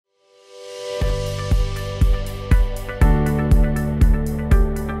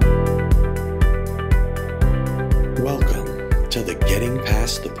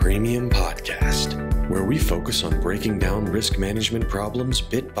That's the Premium Podcast, where we focus on breaking down risk management problems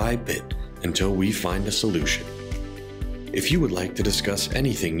bit by bit until we find a solution. If you would like to discuss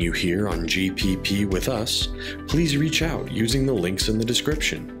anything you hear on GPP with us, please reach out using the links in the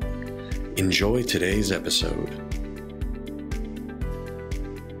description. Enjoy today's episode.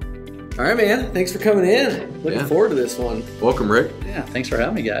 All right, man. Thanks for coming in. Looking forward to this one. Welcome, Rick. Yeah, thanks for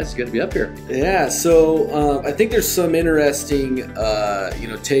having me, guys. It's good to be up here. Yeah, so I think there's some interesting,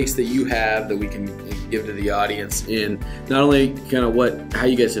 takes that you have that we can give to the audience in not only kind of how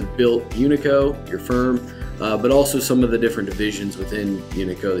you guys have built UNICO, your firm, but also some of the different divisions within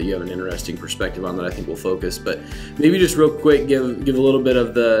UNICO that you have an interesting perspective on that I think will focus. But maybe just real quick, give a little bit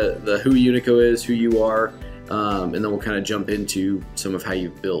of the who UNICO is, who you are, and then we'll kind of jump into some of how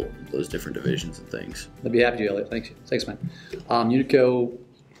you've built those different divisions and things. I'd be happy to, Elliot. Thanks, man. UNICO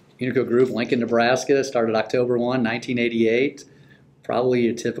Group, Lincoln, Nebraska, started October 1, 1988. Probably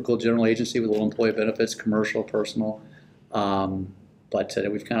a typical general agency with little employee benefits, commercial, personal. But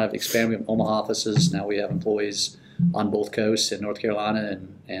we've kind of expanded. We have Omaha offices. Now we have employees on both coasts in North Carolina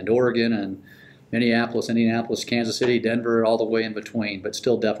and Oregon and Minneapolis, Indianapolis, Kansas City, Denver, all the way in between, but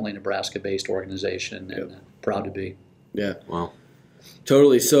still definitely a Nebraska-based organization and proud to be. Yeah. Wow.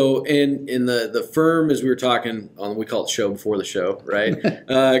 Totally. So in the firm, as we were talking on, we call it show before the show, right?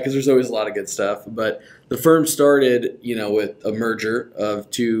 Because there's always a lot of good stuff. But the firm started, with a merger of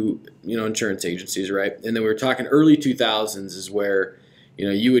two, insurance agencies, right? And then we were talking early 2000s is where,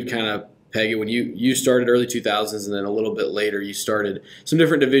 you would kind of peg it when you started early 2000s, and then a little bit later you started some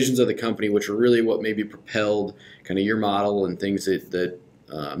different divisions of the company, which are really what maybe propelled kind of your model and things that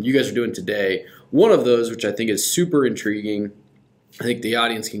you guys are doing today. One of those, which I think is super intriguing, I think the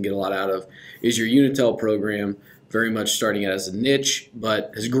audience can get a lot out of, is your Unitel program, very much starting out as a niche,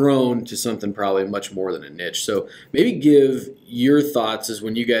 but has grown to something probably much more than a niche. So maybe give your thoughts as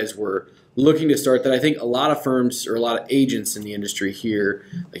when you guys were looking to start that. I think a lot of firms or a lot of agents in the industry here,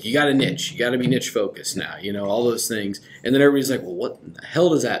 like, you got a niche, you got to be niche focused now, all those things. And then everybody's like, well, what the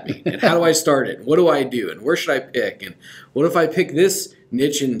hell does that mean? And how do I start it? What do I do? And where should I pick? And what if I pick this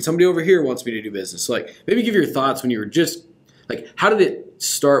niche and somebody over here wants me to do business? So maybe give your thoughts when you were just, how did it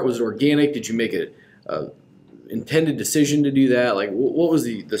start? Was it organic? Did you make a intended decision to do that? What was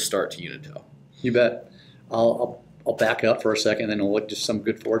the start to Unitel? You bet. I'll back up for a second, and then we'll look to some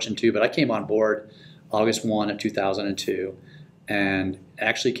good fortune too. But I came on board August 1 of 2002, and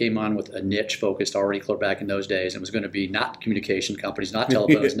actually came on with a niche focused already clear back in those days. It was going to be not communication companies, not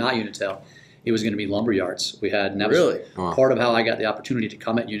telephones, not Unitel. It was going to be lumber yards. We had, and that was part of how I got the opportunity to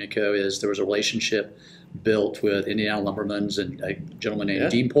come at UNICO. Is there was a relationship built with Indiana Lumbermans and a gentleman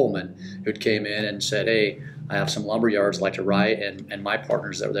named Dean Pullman, who came in and said, hey, I have some lumber yards I'd like to write, and my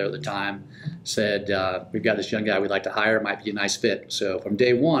partners that were there at the time said, we've got this young guy we'd like to hire, might be a nice fit. So from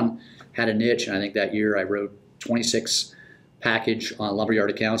day one, had a niche, and I think that year I wrote 26 package on lumberyard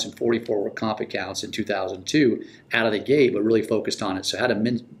accounts and 44 comp accounts in 2002 out of the gate, but really focused on it. So I had a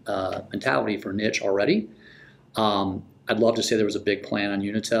mentality for niche already. I'd love to say there was a big plan on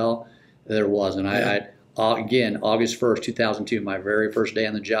Unitel. There wasn't. Again, August 1st, 2002, my very first day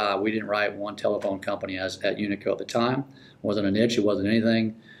on the job, we didn't write one telephone company at UNICO at the time. It wasn't a niche. It wasn't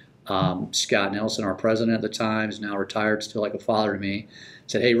anything. Scott Nelson, our president at the time, is now retired, still like a father to me,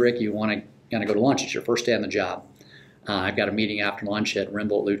 said, hey, Rick, you want to kind of go to lunch? It's your first day on the job. I've got a meeting after lunch at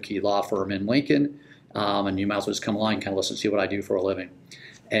Rimbold Lutke Law Firm in Lincoln, and you might as well just come along and kind of listen to see what I do for a living.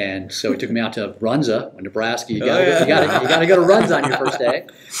 And so he took me out to Runza, Nebraska. You got to go to Runza on your first day.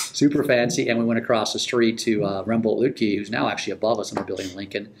 Super fancy. And we went across the street to Rimbold Lutke, who's now actually above us in our building in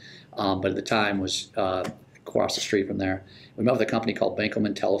Lincoln, but at the time was across the street from there. We met with a company called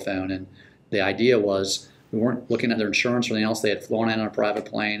Bankelman Telephone, and the idea was we weren't looking at their insurance or anything else. They had flown in on a private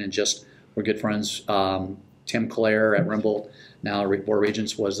plane and just were good friends. Tim Clare at Rimbold, now Board of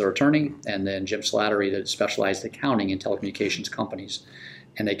Regents, was their attorney, and then Jim Slattery that specialized in accounting in telecommunications companies.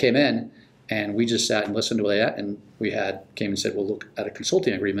 And they came in, and we just sat and listened to that, and we came and said, we'll look at a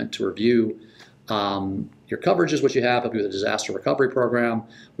consulting agreement to review your coverages, what you have, up to the disaster recovery program,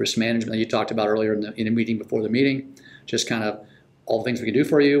 risk management that you talked about earlier in a meeting before the meeting, just kind of all the things we can do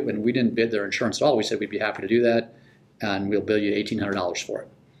for you. And we didn't bid their insurance at all. We said we'd be happy to do that, and we'll bill you $1,800 for it.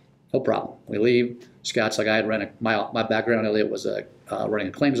 No problem. We leave. Scott's like, I had ran my background, Elliot, was running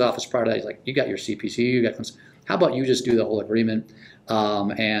a claims office prior to that. He's like, you got your CPC, you got claims. How about you just do the whole agreement,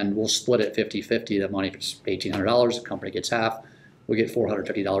 and we'll split it 50-50. The money is $1,800. The company gets half. We get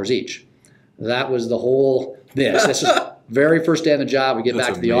 $450 each. That was the whole this. This is very first day on the job. We get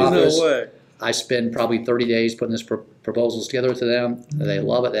back to the office. No way. I spend probably 30 days putting this proposals together to them. They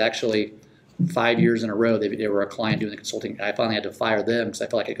love it. They actually 5 years in a row, they were a client doing the consulting. I finally had to fire them because I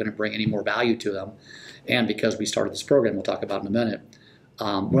felt like I couldn't bring any more value to them. And because we started this program, we'll talk about in a minute,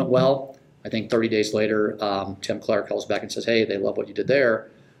 went well. I think 30 days later, Tim Clark calls back and says, hey, they love what you did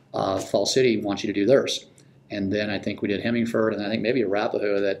there. Fall City wants you to do theirs. And then I think we did Hemingford, and I think maybe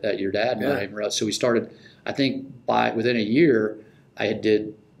Arapahoe that your dad wrote. So we started, I think within a year, I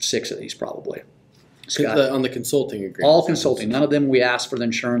did 6 of these probably. Scott, on the consulting agreement. All consulting. None of them we asked for the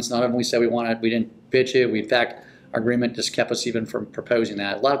insurance. None of them we said we wanted. We didn't pitch it. In fact, our agreement just kept us even from proposing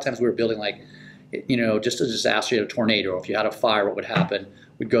that. A lot of times we were building like, just a disaster, you had a tornado. If you had a fire, what would happen?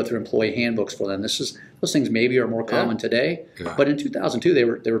 We'd go through employee handbooks for them. Those things maybe are more common today, but in 2002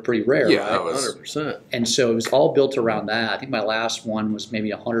 they were pretty rare. Yeah, right? 100%. And so it was all built around that. I think my last one was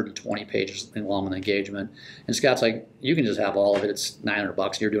maybe 120 pages long in the engagement. And Scott's like, you can just have all of it. It's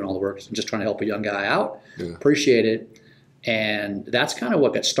 $900. You're doing all the work. I'm just trying to help a young guy out. Yeah. Appreciate it. And that's kind of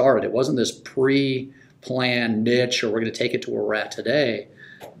what got started. It wasn't this pre-planned niche or we're going to take it to where we're at today.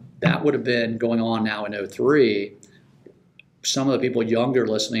 That would have been going on now in 2003. Some of the people younger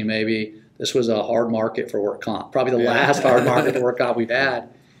listening, maybe this was a hard market for work comp, probably the last hard market for work comp we've had.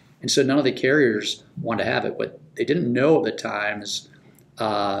 And so none of the carriers wanted to have it. What they didn't know at the time is one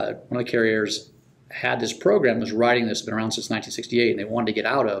of the carriers had this program, was writing this, been around since 1968, and they wanted to get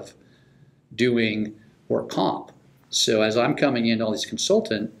out of doing work comp. So as I'm coming into all these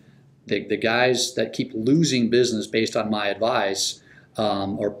consultant, the guys that keep losing business based on my advice,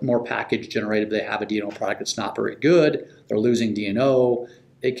 or more package generated, they have a D&O product that's not very good, they're losing D&O.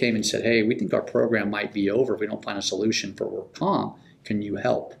 They came and said, hey, we think our program might be over if we don't find a solution for work comp. Can you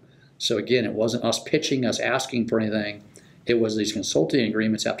help? So again, it wasn't us pitching, us asking for anything. It was these consulting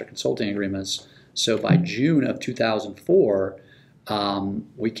agreements after consulting agreements. So by June of 2004,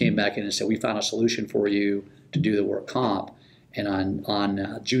 we came back in and said, we found a solution for you to do the work comp. And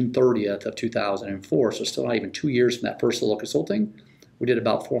on June 30th of 2004, so still not even 2 years from that first little consulting, we did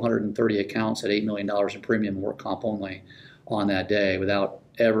about 430 accounts at $8 million in premium work comp only on that day without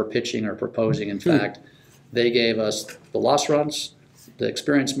ever pitching or proposing. In fact, they gave us the loss runs, the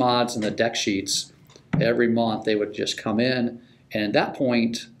experience mods, and the deck sheets. Every month they would just come in. And at that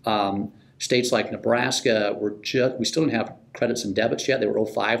point, states like Nebraska we still didn't have credits and debits yet. They were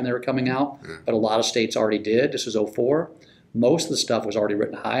 05 when they were coming out, but a lot of states already did. This was 04. Most of the stuff was already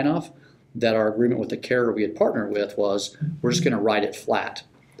written high enough that our agreement with the carrier we had partnered with was we're just going to write it flat.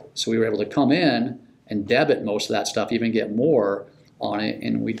 So we were able to come in and debit most of that stuff, even get more on it.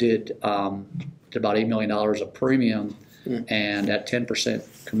 And we did about $8 million of premium and at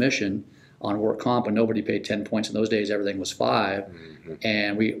 10% commission on work comp, and nobody paid 10 points. In those days, everything was 5.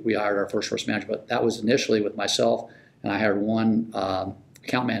 And we hired our first risk manager. But that was initially with myself, and I hired one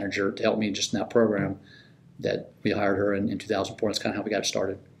account manager to help me just in that program that we hired her in 2004. That's kind of how we got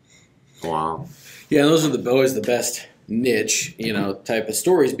started. Wow. Yeah, those are always the best niche, type of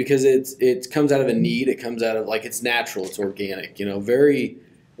stories because it comes out of a need. It comes out of it's natural. It's organic.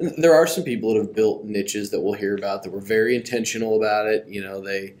 There are some people that have built niches that we'll hear about that were very intentional about it.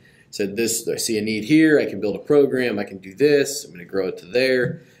 They said this. I see a need here. I can build a program. I can do this. I'm going to grow it to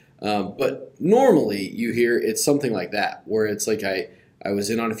there. But normally you hear it's something like that where it's like I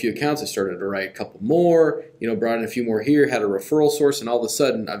was in on a few accounts. I started to write a couple more, brought in a few more here, had a referral source, and all of a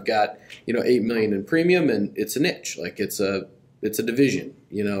sudden I've got, $8 million in premium, and it's a niche, it's a division,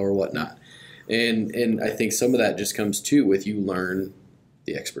 or whatnot. And I think some of that just comes too with you learn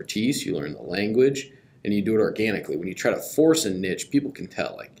the expertise, you learn the language, and you do it organically. When you try to force a niche, people can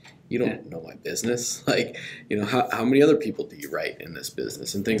tell, you don't know my business. How many other people do you write in this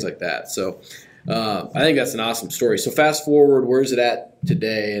business and things like that. So I think that's an awesome story. So fast forward, where's it at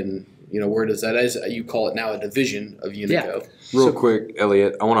today, and where does that, as you call it now, a division of UNICO? Yeah. Real quick,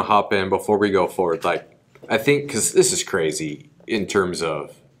 Elliot, I want to hop in before we go forward. I think because this is crazy in terms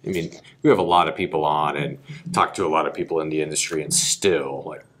of, we have a lot of people on and talk to a lot of people in the industry, and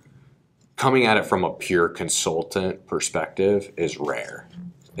still coming at it from a pure consultant perspective is rare.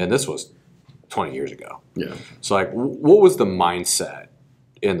 And this was 20 years ago. Yeah. So what was the mindset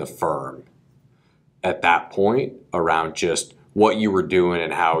in the firm at that point around just what you were doing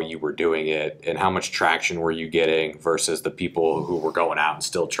and how you were doing it, and how much traction were you getting versus the people who were going out and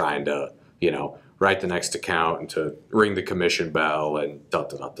still trying to, write the next account and to ring the commission bell and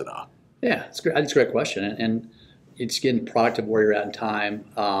da-da-da-da-da? Yeah, it's great. It's a great question. And it's getting product of where you're at in time.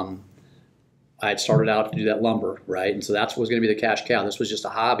 I had started out to do that lumber, right? And so that's what was going to be the cash cow. This was just a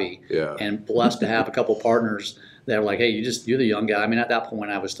hobby. Yeah. And blessed to have a couple partners that were like, hey, you're the young guy. At that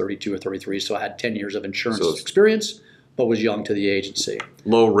point I was 32 or 33, so I had 10 years of insurance experience, but was young to the agency.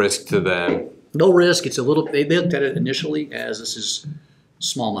 Low risk to them. No risk. It's a little, they looked at it initially as this is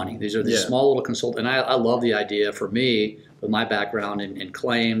small money. These are the small little and I love the idea. For me, with my background in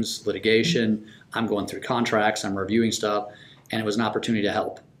claims, litigation, I'm going through contracts, I'm reviewing stuff, and it was an opportunity to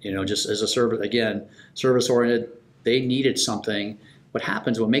help. Just as a service oriented, they needed something. What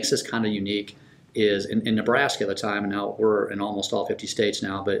happens, what makes this kind of unique is in Nebraska at the time, and now we're in almost all 50 states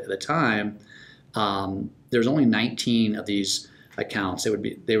now, but at the time, there's only 19 of these accounts. They would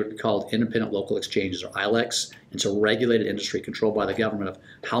be called independent local exchanges, or ILECs. It's a regulated industry controlled by the government of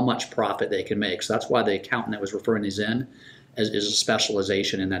how much profit they can make. So that's why the accountant that was referring these in is a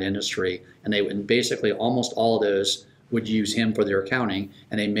specialization in that industry. And basically almost all of those would use him for their accounting,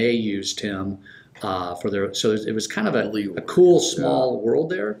 and they may use him for their. So it was kind of a cool small world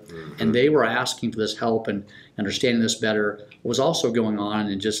there, and they were asking for this help and understanding this better. What was also going on,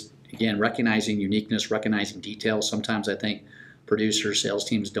 and just again recognizing uniqueness, recognizing details. Sometimes I think producers, sales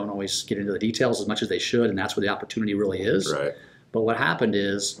teams don't always get into the details as much as they should, and that's where the opportunity really is. Right. But what happened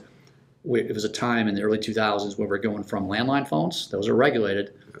is, it was a time in the early 2000s where we're going from landline phones, those are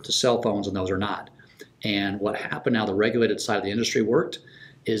regulated, to cell phones, and those are not. And what happened now, the regulated side of the industry worked,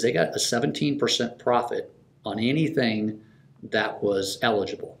 is they got a 17% profit on anything that was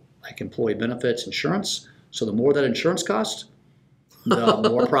eligible, like employee benefits, insurance. So the more that insurance cost, the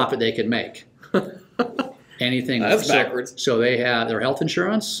more profit they could make. Anything that's backwards. So they have their health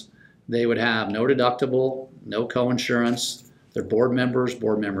insurance, they would have no deductible, no co-insurance, their board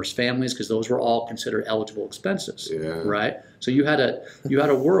members' families, because those were all considered eligible expenses, right? So you had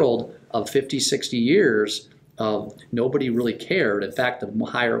a world of 50, 60 years of nobody really cared. In fact, the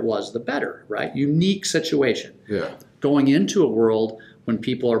higher it was, the better, right? Unique situation. Yeah. Going into a world when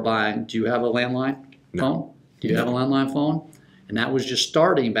people are buying, do you have a landline phone? Do you have a landline phone? And that was just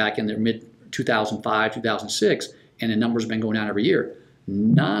starting back in the mid 2005, 2006, and the numbers have been going down every year.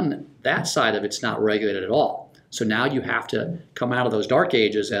 That side of it's not regulated at all. So now you have to come out of those dark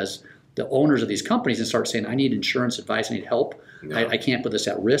ages as the owners of these companies and start saying, I need insurance advice, I need help. I can't put this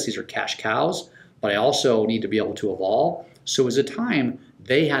at risk. These are cash cows, but I also need to be able to evolve. So it was a time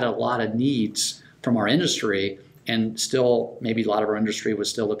they had a lot of needs from our industry, and still maybe a lot of our industry was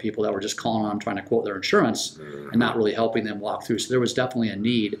still the people that were just calling on trying to quote their insurance and not really helping them walk through. So there was definitely a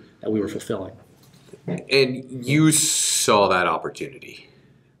need that we were fulfilling. And you saw that opportunity.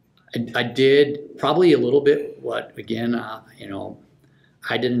 I did probably a little bit.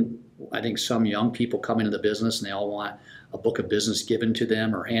 I think some young people come into the business and they all want a book of business given to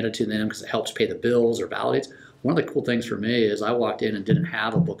them or handed to them because it helps pay the bills or validates. One of the cool things for me is I walked in and didn't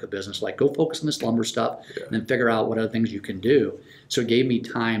have a book of business. Like, go focus on this lumber stuff and then figure out what other things you can do. So it gave me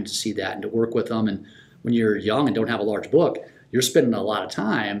time to see that and to work with them. And when you're young and don't have a large book, you're spending a lot of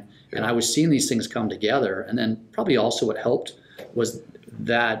time. And I was seeing these things come together. And then probably also what helped was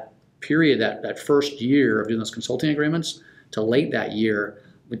that period, that first year of doing those consulting agreements to late that year,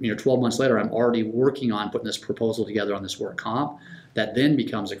 12 months later, I'm already working on putting this proposal together on this work comp that then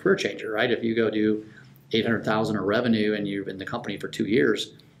becomes a career changer, right? If you go do $800,000 of revenue and you've been in the company for 2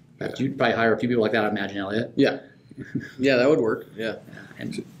 years, you'd probably hire a few people like that, I imagine, Elliot. Yeah. Yeah, that would work. Yeah.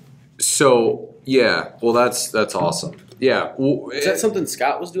 So, well, that's awesome. Yeah. Well, is that something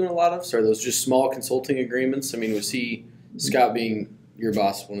Scott was doing a lot of? So are those just small consulting agreements? I mean, was Scott being your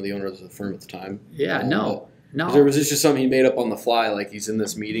boss, one of the owners of the firm at the time? Yeah, no. Or was this just something he made up on the fly, like he's in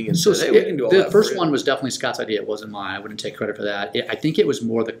this meeting and so said, hey, we can do all that? The first one was definitely Scott's idea. It wasn't mine. I wouldn't take credit for that. I think it was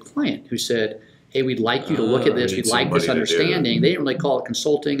more the client who said, hey, we'd like you to look at this. We'd like this understanding. They didn't really call it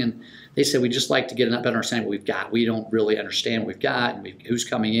consulting, and they said, we'd just like to get a better understanding of what we've got. We don't really understand what we've got and who's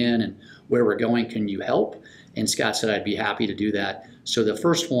coming in and where we're going. Can you help? And Scott said, I'd be happy to do that. So the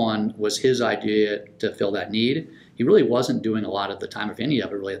first one was his idea to fill that need. He really wasn't doing a lot of the time, if any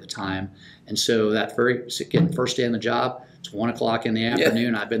of it really at the time. And so that first day on the job, it's 1 o'clock in the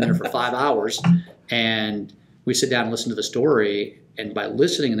afternoon. I've been there for 5 hours. And we sit down and listen to the story. And by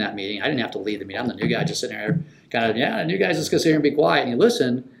listening in that meeting, I didn't have to lead the meeting. I'm the new guy just sitting there, the new guy's just going to sit here and be quiet. And you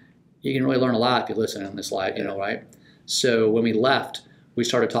listen, you can really learn a lot if you listen in this life, right? So when we left, we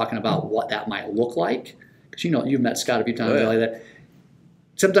started talking about what that might look like. Because you've met Scott a few times, Ellie, that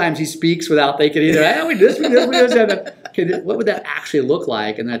sometimes he speaks without thinking either, we this, what would that actually look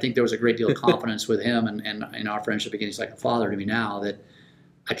like? And I think there was a great deal of confidence with him and in our friendship. Again, he's like a father to me now, that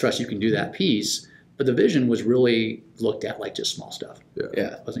I trust you can do that piece. But the vision was really looked at like just small stuff. Yeah.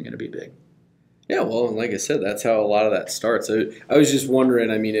 It wasn't going to be big. Yeah, well, and like I said, that's how a lot of that starts. I was just wondering,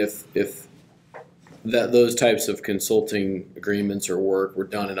 I mean, if those types of consulting agreements or work were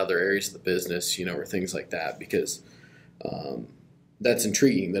done in other areas of the business, or things like that, because that's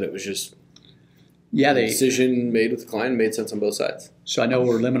intriguing that it was just Yeah, decision made with the client made sense on both sides. So I know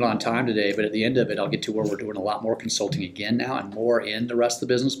we're limited on time today, but at the end of it, I'll get to where we're doing a lot more consulting again now and more in the rest of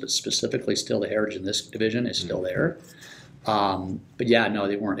the business, but specifically still the heritage in this division is still there. But yeah, no,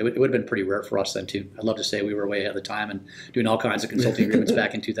 they weren't. It would have been pretty rare for us then too. I'd love to say we were way ahead of the time and doing all kinds of consulting agreements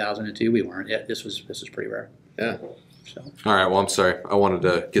back in 2002. We weren't. Yeah, this was pretty rare. Yeah. So. All right. Well, I'm sorry. I wanted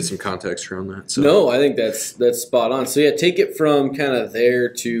to get some context around that. So. No, I think that's spot on. So yeah, take it from kind of there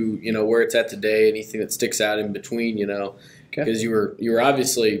to where it's at today. Anything that sticks out in between, because you were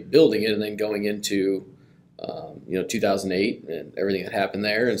obviously building it and then going into 2008 and everything that happened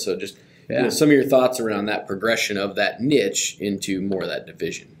there, and so just some of your thoughts around that progression of that niche into more of that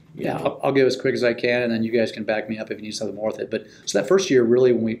division. Yeah, I'll go as quick as I can, and then you guys can back me up if you need something more with it. But so that first year,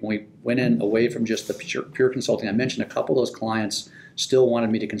 really, when we went in away from just the pure consulting, I mentioned a couple of those clients still wanted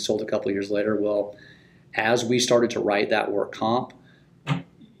me to consult a couple of years later. Well, as we started to write that work comp,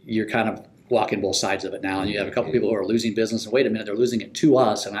 you're kind of walking both sides of it now, and you have a couple of people who are losing business. And wait a minute, they're losing it to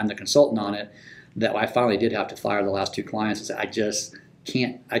us, and I'm the consultant on it. That I finally did have to fire the last two clients and say, I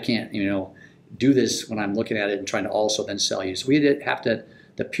can't, do this when I'm looking at it and trying to also then sell you. So we did have to.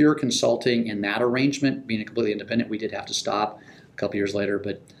 The pure consulting in that arrangement, being completely independent, we did have to stop a couple years later.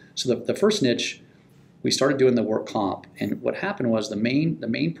 But so the first niche, we started doing the work comp, and what happened was the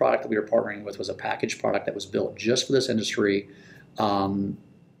main product that we were partnering with was a package product that was built just for this industry in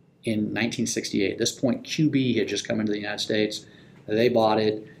 1968. At this point, QB had just come into the United States. They bought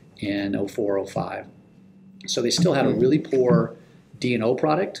it in 04, 05. So they still had a really poor D&O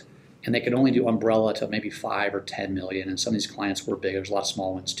product. And they could only do umbrella to maybe 5 or 10 million. And some of these clients were big. There's a lot of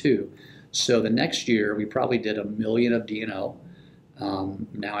small ones too. So the next year, we probably did $1 million of D&O.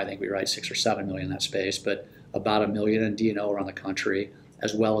 Now I think we write 6 or 7 million in that space, but about $1 million in D&O around the country,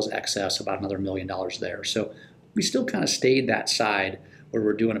 as well as excess, about another $1 million there. So we still kind of stayed that side where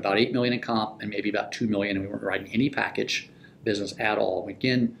we're doing about 8 million in comp and maybe about 2 million, and we weren't writing any package business at all.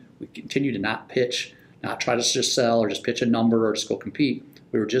 Again, we continue to not pitch, not try to just sell or just pitch a number or just go compete.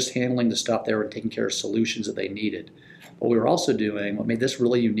 We were just handling the stuff there and taking care of solutions that they needed. What we were also doing, what made this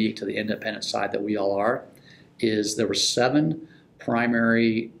really unique to the independent side that we all are, is there were 7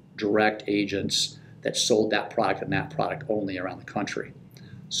 primary direct agents that sold that product and that product only around the country.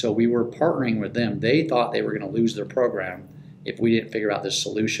 So we were partnering with them. They thought they were going to lose their program if we didn't figure out this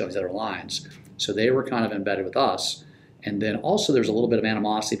solution on these other lines. So they were kind of embedded with us. And then also there's a little bit of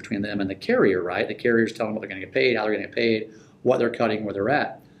animosity between them and the carrier, right? The carrier's telling them what they're going to get paid, how they're going to get paid, what they're cutting, where they're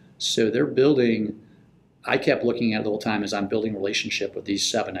at. So they're building, I kept looking at it the whole time as I'm building a relationship with these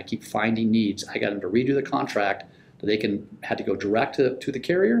 7. I keep finding needs. I got them to redo the contract that they had to go direct to the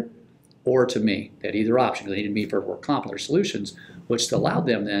carrier or to me. They had either option. They needed me for work comp and their solutions, which allowed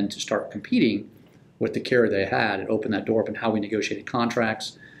them then to start competing with the carrier they had and open that door up and how we negotiated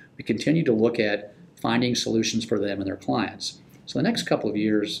contracts. We continued to look at finding solutions for them and their clients. So the next couple of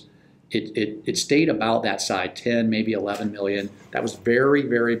years, it stayed about that side, 10, maybe 11 million. That was very,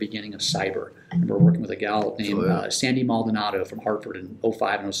 very beginning of cyber. I remember working with a gal named Sandy Maldonado from Hartford in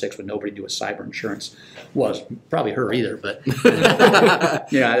 05 and 06 when nobody knew what cyber insurance was. Probably her either, but at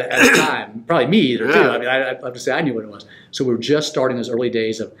the time, probably me either too. I mean, I have to say I knew what it was. So we were just starting those early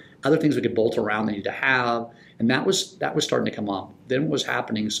days of other things we could bolt around they needed to have, and that was starting to come up. Then what was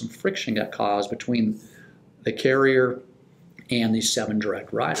happening, some friction got caused between the carrier and these 7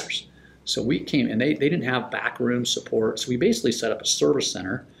 direct riders. So we came, and they didn't have backroom support. So we basically set up a service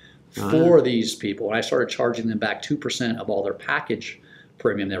center for these people. And I started charging them back 2% of all their package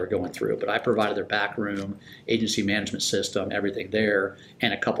premium they were going through. But I provided their backroom, agency management system, everything there.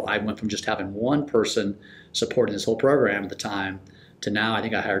 And I went from just having 1 person supporting this whole program at the time to now I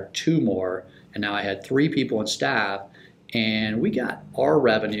think I hired 2 more. And now I had 3 people on staff. And we got our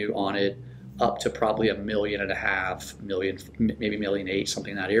revenue on it up to probably $1.5 million, maybe $1.8 million,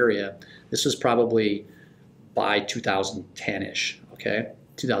 something in that area. This was probably by 2010-ish, okay?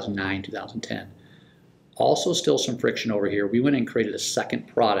 2009, 2010. Also still some friction over here. We went and created a second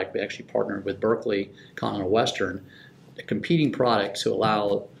product. We actually partnered with Berkeley Continental Western, a competing product to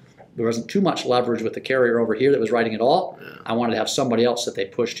allow, there wasn't too much leverage with the carrier over here that was writing it all. I wanted to have somebody else that they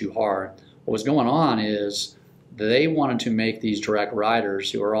pushed too hard. What was going on is they wanted to make these direct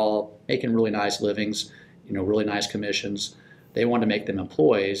riders who are all making really nice livings, really nice commissions. They wanted to make them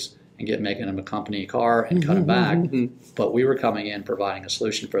employees and making them a company car and cut them back. But we were coming in providing a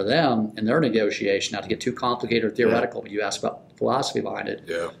solution for them in their negotiation, not to get too complicated or theoretical, but you asked about the philosophy behind it.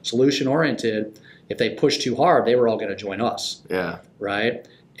 Solution oriented. If they pushed too hard, they were all going to join us. Right?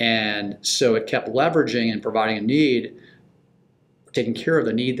 And so it kept leveraging and providing a need, taking care of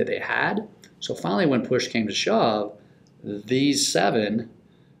the need that they had. So finally, when push came to shove, these 7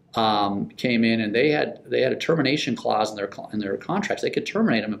 came in, and they had a termination clause in their contracts. They could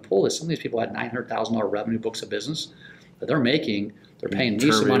terminate them and pull this. Some of these people had $900,000 revenue books of business that they're making. They're paying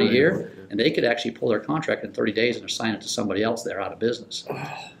me some money here, and they could actually pull their contract in 30 days and assign it to somebody else. They're out of business.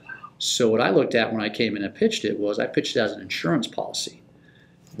 So what I looked at when I came in and pitched it was I pitched it as an insurance policy.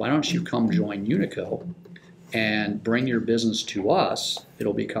 Why don't you come join UNICO and bring your business to us?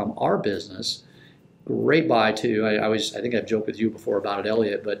 It'll become our business. Great buy too. I think I've joked with you before about it,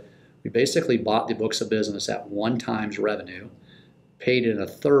 Elliot, but we basically bought the books of business at 1 times revenue, paid in a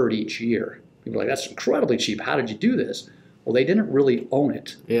third each year. People are like, that's incredibly cheap. How did you do this? Well, they didn't really own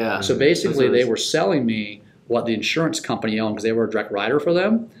it. Yeah. So basically they were selling me what the insurance company owned because they were a direct writer for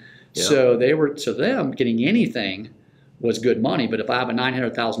them. Yeah. So to them, getting anything was good money. But if I have a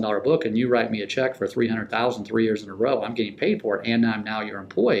 $900,000 book and you write me a check for $300,000 3 years in a row, I'm getting paid for it, and I'm now your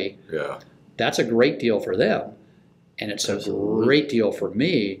employee. Yeah. That's a great deal for them, and it's a great deal for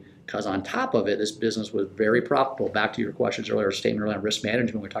me because on top of it, this business was very profitable. Back to your questions earlier, statement earlier on risk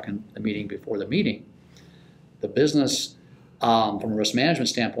management. We were talking the meeting before the meeting. The business, from a risk management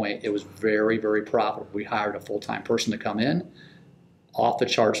standpoint, it was very, very profitable. We hired a full-time person to come in, off the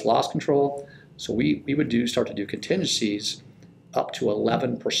charts loss control. So we would start to do contingencies up to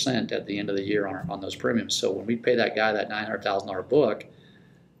 11% at the end of the year on those premiums. So when we pay that guy that $900,000 book,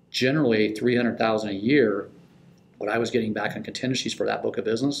 generally $300,000 a year, what I was getting back on contingencies for that book of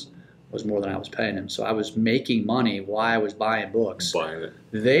business was more than I was paying him. So I was making money while I was buying books.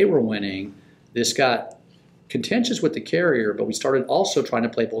 They were winning. This got contentious with the carrier, but we started also trying to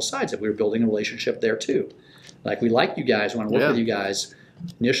play both sides. We were building a relationship there too. Like, we like you guys, want to work with you guys.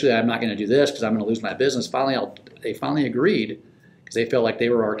 Initially, I'm not going to do this because I'm going to lose my business. They finally agreed because they felt like they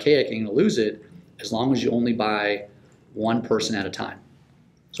were archaic and going to lose it as long as you only buy one person at a time.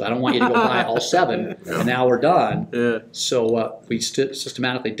 So I don't want you to go buy all 7, and now we're done. Yeah. So what we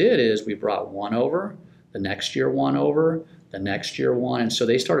systematically did is we brought one over, the next year one over, the next year one, and so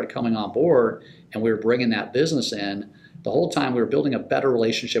they started coming on board, and we were bringing that business in. The whole time we were building a better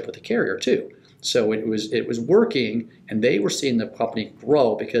relationship with the carrier too. So it was working, and they were seeing the company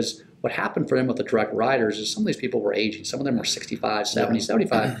grow because what happened for them with the direct riders is some of these people were aging. Some of them were 65, 70,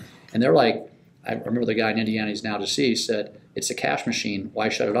 75, and they're like, I remember the guy in Indiana, he's now deceased, said, it's a cash machine. Why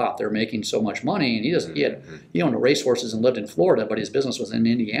shut it off? They're making so much money, and he owned racehorses and lived in Florida, but his business was in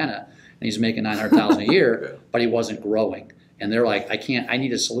Indiana, and he's making $900,000 a year, but he wasn't growing. And they're like, I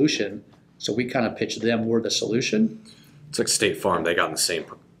need a solution. So we kind of pitched them, we're the solution. It's like State Farm. They got in the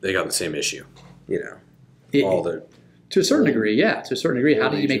same issue. To a certain degree, yeah. To a certain degree, how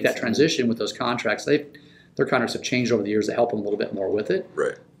do you make that transition with those contracts? Their contracts have changed over the years to help them a little bit more with it.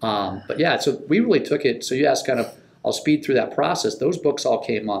 Right. But yeah, so we really took it. So you asked kind of, I'll speed through that process. Those books all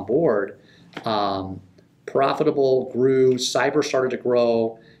came on board. Profitable, grew, cyber started to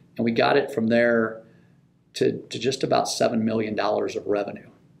grow, and we got it from there to just about $7 million of revenue.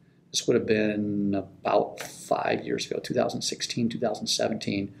 This would have been about 5 years ago, 2016,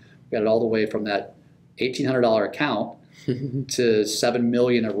 2017. We got it all the way from that $1,800 account to $7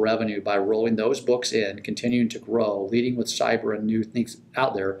 million of revenue by rolling those books in, continuing to grow, leading with cyber and new things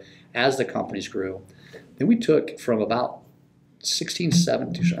out there as the companies grew. Then we took from about 16,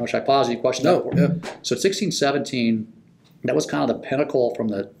 17, should I pause your question? No. Yeah. So 16, 17, that was kind of the pinnacle from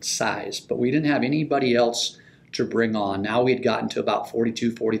the size, but we didn't have anybody else to bring on. Now we had gotten to about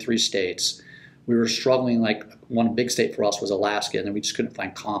 42, 43 states. We were struggling, like one big state for us was Alaska, and then we just couldn't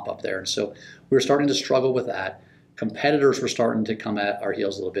find comp up there. And so we were starting to struggle with that. Competitors were starting to come at our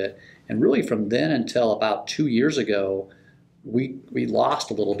heels a little bit. And really from then until about 2 years ago, we lost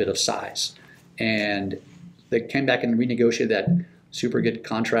a little bit of size. And they came back and renegotiated that super good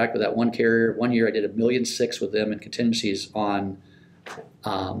contract with that one carrier. 1 year I did $1.6 million with them in contingencies on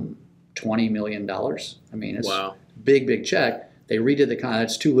 $20 million. I mean, it's a big check. They redid the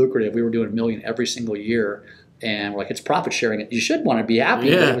contract. It's too lucrative. We were doing $1 million every single year. And we're like, it's profit sharing. You should want to be happy.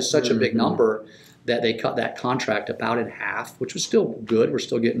 But it was such a big number that they cut that contract about in half, which was still good. We're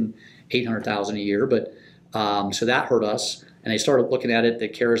still getting $800,000 a year. But so that hurt us. And they started looking at it. The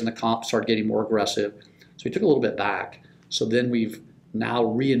carriers and the comp started getting more aggressive. So we took a little bit back. So then we've now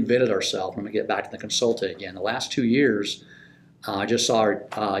reinvented ourselves. I'm going to get back to the consulting again. The last 2 years, I just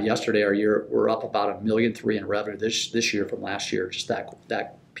saw yesterday our year, we're up about $1.3 million in revenue this year from last year, just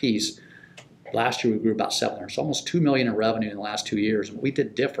that piece. Last year we grew about 700, so almost $2 million in revenue in the last 2 years. And what we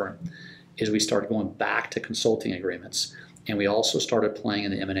did different is we started going back to consulting agreements, and we also started playing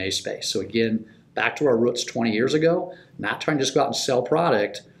in the M&A space. So again, back to our roots 20 years ago, not trying to just go out and sell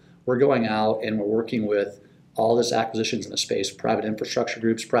product. We're going out and we're working with all this acquisitions in the space. Private infrastructure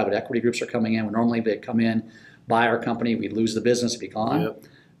groups, private equity groups are coming in. Normally they come in, buy our company, we lose the business, be gone.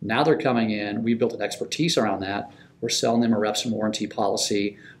 Now they're coming in. We built an expertise around that. We're selling them a reps and warranty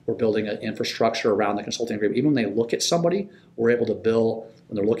policy. We're building an infrastructure around the consulting agreement. Even when they look at somebody, we're able to bill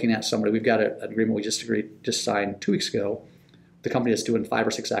when they're looking at somebody. We've got an agreement we just signed 2 weeks ago. The company that's doing 5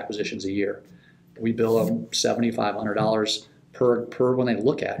 or 6 acquisitions a year. We bill them $7,500 per when they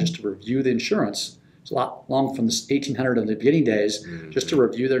look at, just to review the insurance. It's a lot long from the 1,800 of the beginning days, just to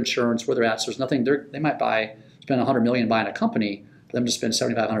review their insurance, where they're at. So there's nothing, they might spend $100 million buying a company, for them to spend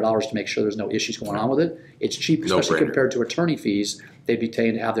 $7,500 to make sure there's no issues going on with it. It's cheap, especially compared to attorney fees. They'd be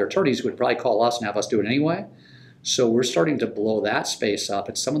paying to have their attorneys who would probably call us and have us do it anyway. So we're starting to blow that space up.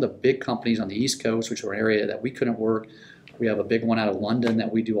 It's some of the big companies on the East Coast, which are an area that we couldn't work. We have a big one out of London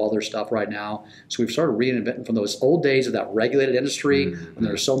that we do all their stuff right now. So we've started reinventing from those old days of that regulated industry when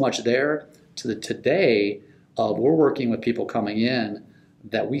there's so much there to the today of we're working with people coming in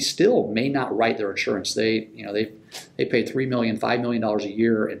that we still may not write their insurance. They pay $3 million, $5 million a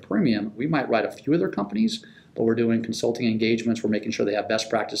year in premium. We might write a few of their companies, but we're doing consulting engagements. We're making sure they have best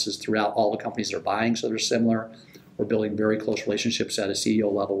practices throughout all the companies they're buying, so they're similar. We're building very close relationships at a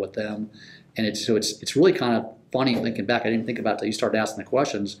CEO level with them, and it's really kind of funny thinking back. I didn't think about it until you started asking the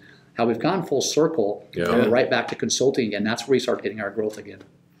questions. How we've gone full circle, and we're right back to consulting again. That's where we start getting our growth again.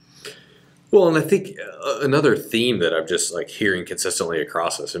 Well, and I think another theme that I'm just like hearing consistently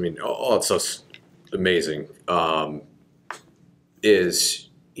across this, I mean, it's so amazing, is,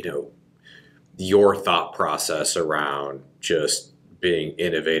 your thought process around just being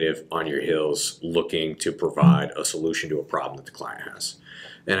innovative on your heels, looking to provide a solution to a problem that the client has.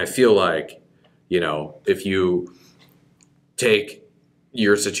 And I feel like, if you take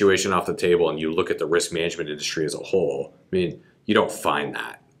your situation off the table and you look at the risk management industry as a whole, I mean, you don't find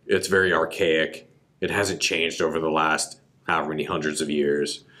that. It's very archaic. It hasn't changed over the last however many hundreds of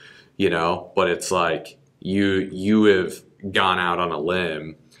years, but it's like you have gone out on a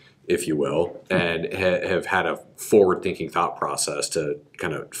limb, if you will, and have had a forward-thinking thought process to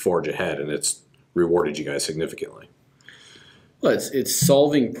kind of forge ahead, and it's rewarded you guys significantly. Well, it's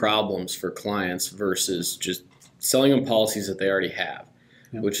solving problems for clients versus just selling them policies that they already have,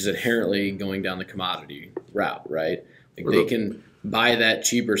 which is inherently going down the commodity route, right? Like they can buy that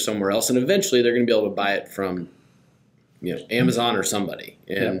cheaper somewhere else, and eventually they're going to be able to buy it from, Amazon or somebody.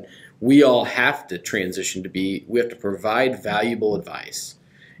 And we all have to transition we have to provide valuable advice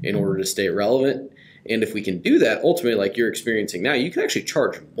in order to stay relevant. And if we can do that, ultimately, like you're experiencing now, you can actually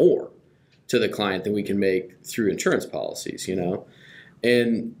charge more to the client than we can make through insurance policies,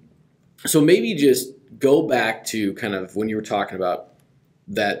 And so maybe just go back to kind of when you were talking about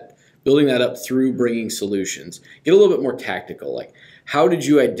that, building that up through bringing solutions. Get a little bit more tactical. Like, how did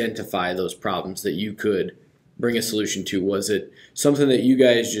you identify those problems that you could bring a solution to? Was it something that you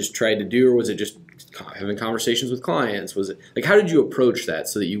guys just tried to do, or was it just having conversations with clients? Was it like, how did you approach that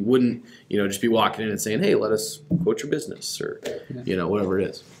so that you wouldn't, just be walking in and saying, hey, let us quote your business, or, whatever it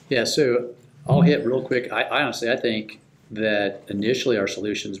is? Yeah, so I'll hit real quick. I honestly think that initially our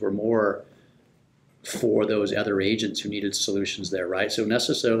solutions were more for those other agents who needed solutions there, right? So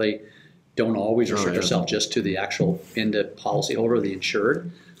necessarily don't always restrict yourself just to the actual end policyholder, the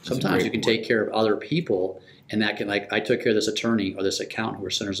insured. Sometimes you can take care of other people, and that can, like, I took care of this attorney or this accountant who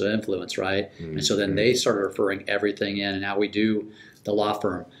were centers of influence, right? And so then they started referring everything in, and now we do the law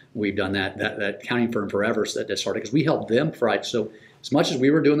firm. We've done that accounting firm forever, so that started because we helped them provide. So as much as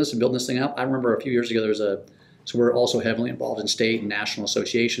we were doing this and building this thing up, I remember a few years ago so we're also heavily involved in state and national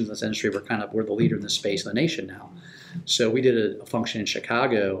associations in this industry. We're the leader in this space in the nation now. So we did a function in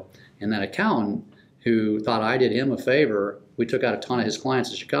Chicago, and that accountant who thought I did him a favor, we took out a ton of his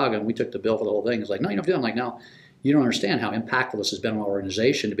clients in Chicago, and we took the bill for the whole thing. He's like, no, you don't do that. I'm like, no, you don't understand how impactful this has been on our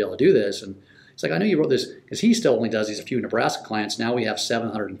organization to be able to do this. And it's like, I know you wrote this, because he still only does these a few Nebraska clients. Now we have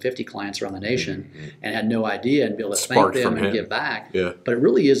 750 clients around the nation, and had no idea, and be able to thank them and give back. Yeah. But it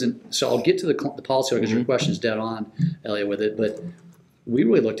really isn't. So I'll get to the policy, because your question is dead on, Elliot, with it. But we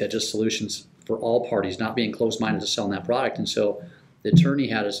really looked at just solutions for all parties, not being closed-minded to selling that product. And so the attorney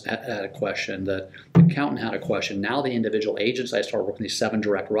had a question, the accountant had a question. Now the individual agents, I started working with these 7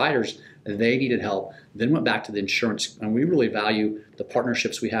 direct writers, they needed help. Then went back to the insurance, and we really value the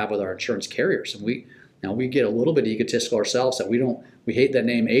partnerships we have with our insurance carriers. And we get a little bit egotistical ourselves that we hate that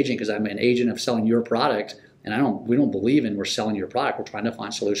name agent, because I'm an agent of selling your product, and we don't believe in we're selling your product. We're trying to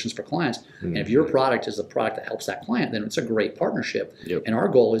find solutions for clients. And if your product is the product that helps that client, then it's a great partnership. Yep. And our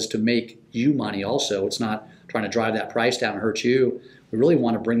goal is to make you money also. It's not trying to drive that price down and hurt you. We really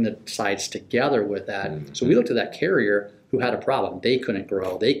want to bring the sides together with that. So we looked at that carrier who had a problem. They couldn't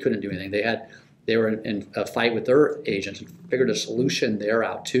grow. They couldn't do anything. They were in a fight with their agents and figured a solution there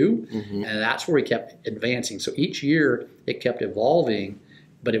out too. And that's where we kept advancing. So each year it kept evolving.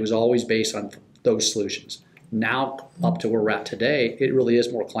 but it was always based on those solutions. Now, up to where we're at today, it really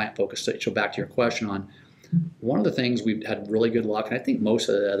is more client focused. So back to your question on one of the things we've had really good luck, and I think most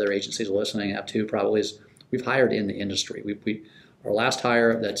of the other agencies listening have too, probably, is we've hired in the industry. Our last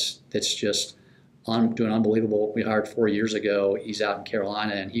hire that's just doing unbelievable. We hired 4 years ago. He's out in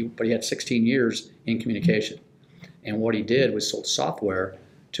Carolina, but he had 16 years in communication, and what he did was sold software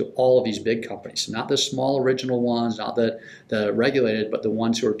to all of these big companies, not the small original ones, not the regulated, but the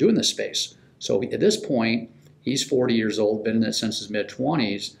ones who are doing this space. So at this point, he's 40 years old, been in it since his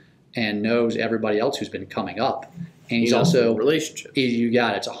mid-20s, and knows everybody else who's been coming up. And he's also relationship. You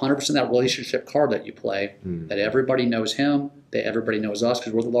got it. It's 100% that relationship card that you play. That everybody knows him, that everybody knows us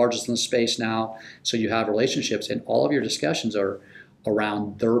because we're the largest in the space now. So you have relationships, and all of your discussions are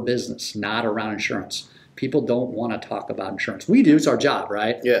around their business, not around insurance. People don't want to talk about insurance. We do; it's our job,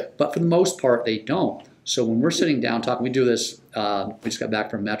 right? Yeah. But for the most part, they don't. So when we're sitting down talking, we do this. We just got back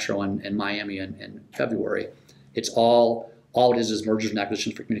from Metro in Miami in February. It's all it is mergers and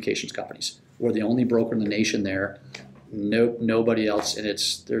acquisitions for communications companies. We're the only broker in the nation there. Nobody else, and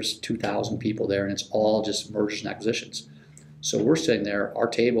there's 2,000 people there, and it's all just mergers and acquisitions. So we're sitting there. Our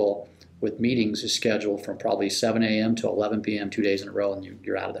table with meetings is scheduled from probably 7 a.m. to 11 p.m. 2 days in a row, and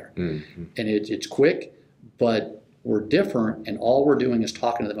you're out of there. Mm-hmm. And it's quick, but we're different, and all we're doing is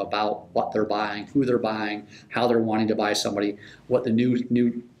talking to them about what they're buying, who they're buying, how they're wanting to buy somebody, what the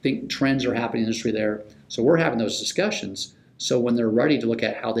new trends are happening in the industry there. So we're having those discussions. So when they're ready to look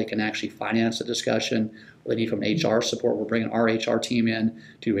at how they can actually finance the discussion, or they need from HR support, we're bringing our HR team in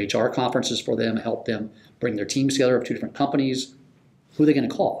to do HR conferences for them, help them bring their teams together of 2 different companies. Who are they going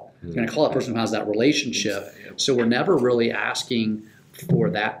to call? They're going to call that person who has that relationship. So we're never really asking for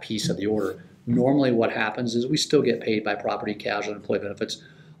that piece of the order. Normally what happens is we still get paid by property, casualty, and employee benefits.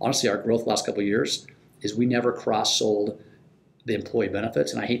 Honestly, our growth the last couple of years is we never cross-sold the employee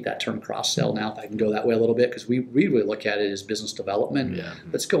benefits, and I hate that term cross-sell now, if I can go that way a little bit, because we really look at it as business development. Yeah.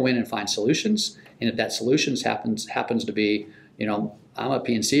 Let's go in and find solutions, and if that solutions happens to be, I'm a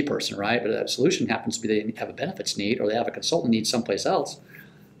P&C person, right? But if that solution happens to be they have a benefits need or they have a consultant need someplace else,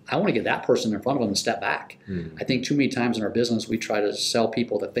 I want to get that person in front of them and step back. I think too many times in our business we try to sell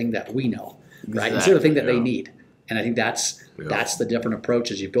people the thing that we know, right? Instead of the thing that they need. And I think that's the different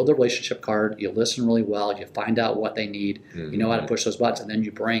approach. Is you build a relationship card, you listen really well, you find out what they need, you know how to push those buttons, and then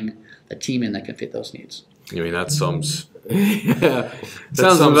you bring the team in that can fit those needs. I mean, that sums.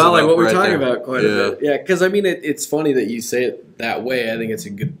 Sounds about like what we're talking about quite a bit. Yeah, because I mean, it's funny that you say it that way. I think it's a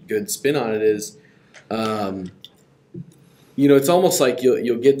good spin on it. Is, it's almost like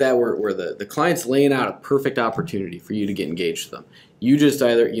you'll get that where the client's laying out a perfect opportunity for you to get engaged with them. You just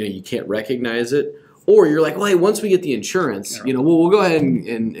either you can't recognize it. Or you're like, well, hey, once we get the insurance, we'll go ahead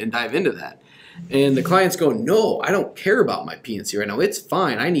and dive into that. And the client's going, no, I don't care about my P&C right now. It's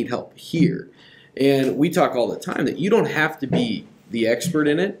fine. I need help here. And we talk all the time that you don't have to be the expert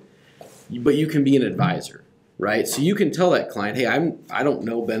in it, but you can be an advisor, right? So you can tell that client, hey, I don't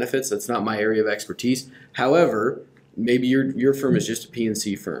know benefits. That's not my area of expertise. However, maybe your firm is just a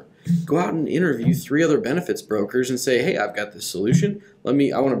P&C firm. Go out and interview 3 other benefits brokers and say, hey, I've got this solution. I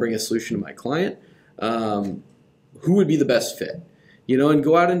want to bring a solution to my client. Who would be the best fit, and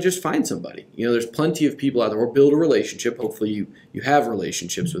go out and just find somebody. There's plenty of people out there, or build a relationship. Hopefully you have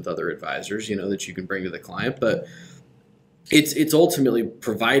relationships with other advisors, that you can bring to the client, but it's ultimately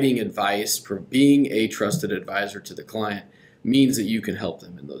providing advice, being a trusted advisor to the client means that you can help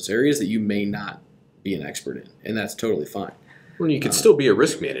them in those areas that you may not be an expert in, and that's totally fine. Well, you can still be a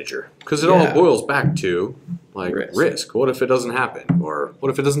risk manager, because it all boils back to risk. What if it doesn't happen? Or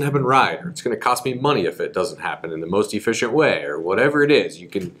what if it doesn't happen right? Or it's going to cost me money if it doesn't happen in the most efficient way, or whatever it is. You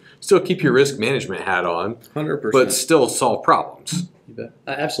can still keep your risk management hat on, 100%, but still solve problems. You bet.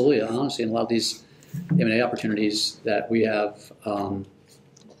 Absolutely. Honestly, in a lot of these M&A opportunities that we have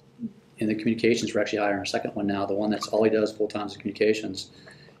in the communications, we're actually hiring our second one now. The one that's all he does full time is communications.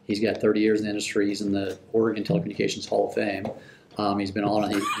 He's got 30 years in the industry. He's in the Oregon Telecommunications Hall of Fame. He's been to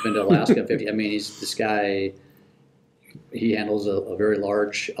Alaska 50. I mean, this guy. He handles a very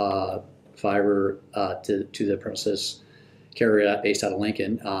large fiber to the premises carrier based out of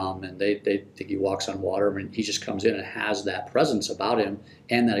Lincoln, and they think he walks on water. I mean, he just comes in and has that presence about him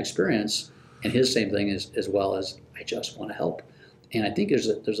and that experience. And his same thing is as well as I just want to help. And I think there's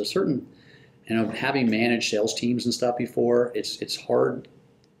a certain, having managed sales teams and stuff before, it's hard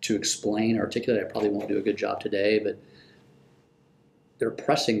to explain, articulate. I probably won't do a good job today, but they're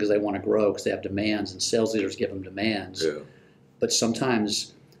pressing because they want to grow, because they have demands, and sales leaders give them demands. Yeah. But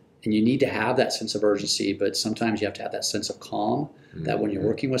sometimes, and you need to have that sense of urgency, but sometimes you have to have that sense of calm, that when you're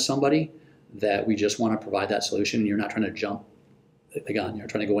working with somebody, that we just want to provide that solution, and you're not trying to jump the gun. You're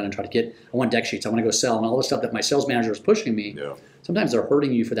trying to go in and try to get, I want deck sheets, I want to go sell, and all the stuff that my sales manager is pushing me. Yeah. Sometimes they're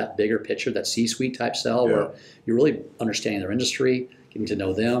hurting you for that bigger picture, that C-suite type sell, where you're really understanding their industry, getting to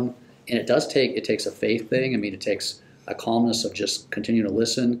know them. And it takes a faith thing. I mean, it takes a calmness of just continuing to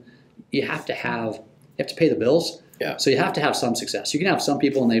listen. You have to pay the bills. Yeah. So you have to have some success. You can have some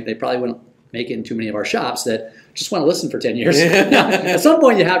people, and they probably wouldn't make it in too many of our shops, that just want to listen for 10 years. At some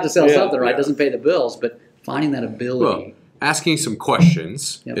point you have to sell something, right? It doesn't pay the bills, but finding that ability. Well, asking some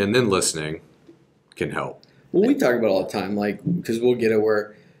questions and then listening can help. Well, we talk about it all the time, like, because we'll get it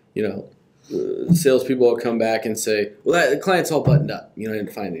where, salespeople will come back and say, well, the client's all buttoned up. I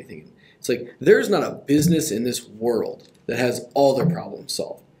didn't find anything. It's like, there's not a business in this world that has all their problems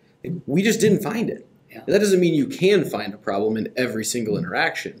solved. We just didn't find it. Yeah. That doesn't mean you can find a problem in every single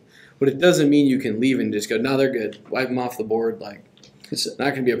interaction, but it doesn't mean you can leave and just go, no, they're good. Wipe them off the board. Like, it's not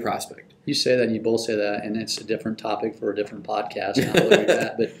going to be a prospect. You say that, and you both say that, and it's a different topic for a different podcast. Not really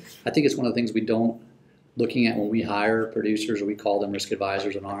that, but I think it's one of the things we don't, looking at when we hire producers, or we call them risk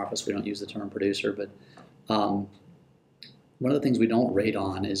advisors in our office. We don't use the term producer, but one of the things we don't rate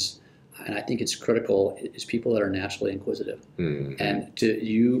on is, and I think it's critical, is people that are naturally inquisitive. Mm-hmm. And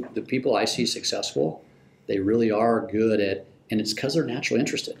the people I see successful, they really are good at, and it's because they're naturally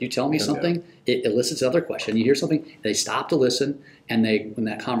interested. You tell me something, it elicits another question. You hear something, they stop to listen, and when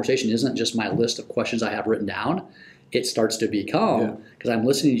that conversation isn't just my list of questions I have written down, it starts to become, because I'm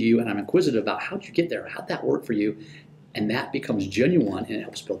listening to you and I'm inquisitive about how'd you get there, how'd that work for you, and that becomes genuine, and it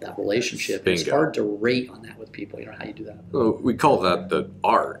helps build that relationship. Bingo. It's hard to rate on that with people, how you do that. Well, we call that the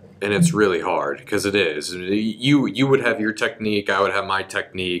art, and it's really hard, because it is. You would have your technique, I would have my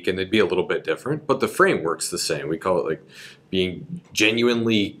technique, and they'd be a little bit different, but the framework's the same. We call it like being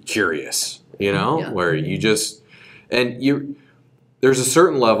genuinely curious, where you just, there's a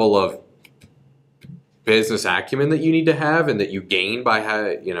certain level of business acumen that you need to have and that you gain by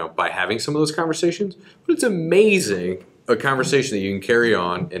having some of those conversations. But it's amazing a conversation that you can carry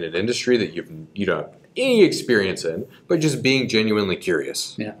on in an industry that you don't have any experience in, but just being genuinely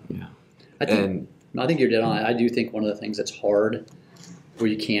curious. Yeah. I think you're dead on. I do think one of the things that's hard, where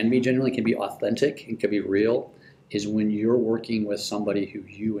you can be genuinely, can be authentic, and can be real, is when you're working with somebody who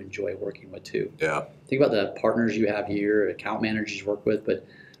you enjoy working with too. Yeah. Think about the partners you have here, account managers you work with, but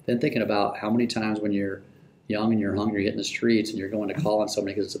then thinking about how many times when you're young and you're hungry, hitting the streets, and you're going to call on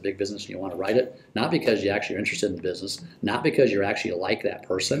somebody because it's a big business and you want to write it, not because you actually are interested in the business, not because you're actually like that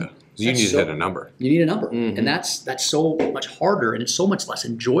person. Yeah. You need to hit a number. You need a number. Mm-hmm. And that's so much harder, and it's so much less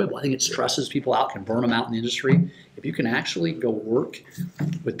enjoyable. I think it stresses people out, can burn them out in the industry. If you can actually go work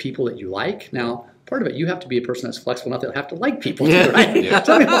with people that you like. Now, part of it, you have to be a person that's flexible enough to have to like people too, right? Yeah.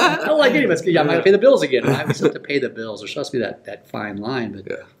 Some people, I don't like anybody. I'm going to pay the bills again. Right? We still have to pay the bills. There's supposed to be that fine line.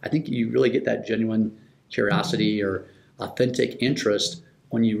 But I think you really get that genuine curiosity or authentic interest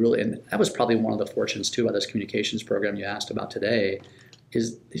when you really, and that was probably one of the fortunes too about this communications program you asked about today,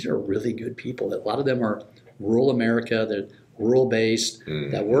 is these are really good people. That a lot of them are rural America, they're rural based,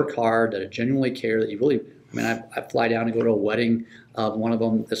 that work hard, that genuinely care, that you really, I fly down and go to a wedding of one of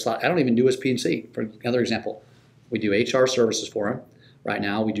them. I don't even do his P&C. For another example, we do HR services for him. Right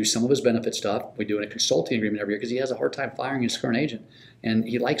now, we do some of his benefit stuff. We do a consulting agreement every year because he has a hard time firing his current agent. And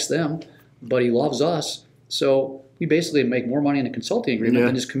he likes them, but he loves us. So we basically make more money in a consulting agreement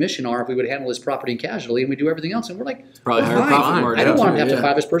than his commission are if we would handle his property and casualty, and we do everything else. And we're like, probably higher profit margin. I don't want him to have to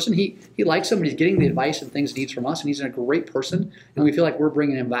fire this person. He likes him, but he's getting the advice and things he needs from us, and he's a great person. And we feel like we're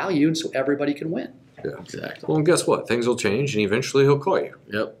bringing him value, and so everybody can win. Yeah, exactly. Well, and guess what? Things will change, and eventually he'll call you.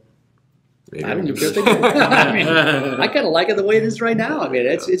 Yep. Maybe. I don't even care if they do. I kind of like it the way it is right now.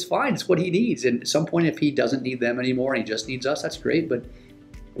 It's fine. It's what he needs. And at some point, if he doesn't need them anymore and he just needs us, that's great. But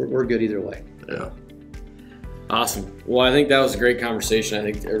we're good either way. Yeah. Awesome. Well, I think that was a great conversation. I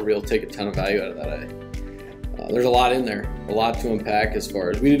think everybody will take a ton of value out of that. There's a lot in there, a lot to unpack as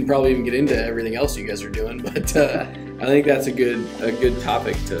far as we didn't probably even get into everything else you guys are doing, but I think that's a good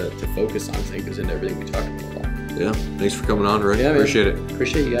topic to focus on. I think goes into everything we talked about. Yeah, thanks for coming on, Rick. Yeah, appreciate it.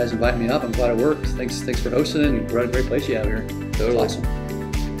 Appreciate you guys inviting me up. I'm glad it worked. Thanks for hosting, and you've got a great place you have here. Totally. Awesome.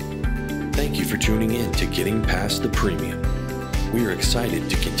 Thank you for tuning in to Getting Past the Premium. We are excited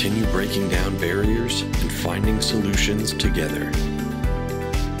to continue breaking down barriers and finding solutions together.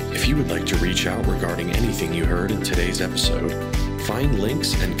 If you would like to reach out regarding anything you heard in today's episode, find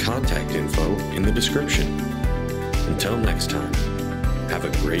links and contact info in the description. Until next time, have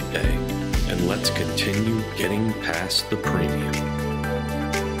a great day, and let's continue getting past the premium.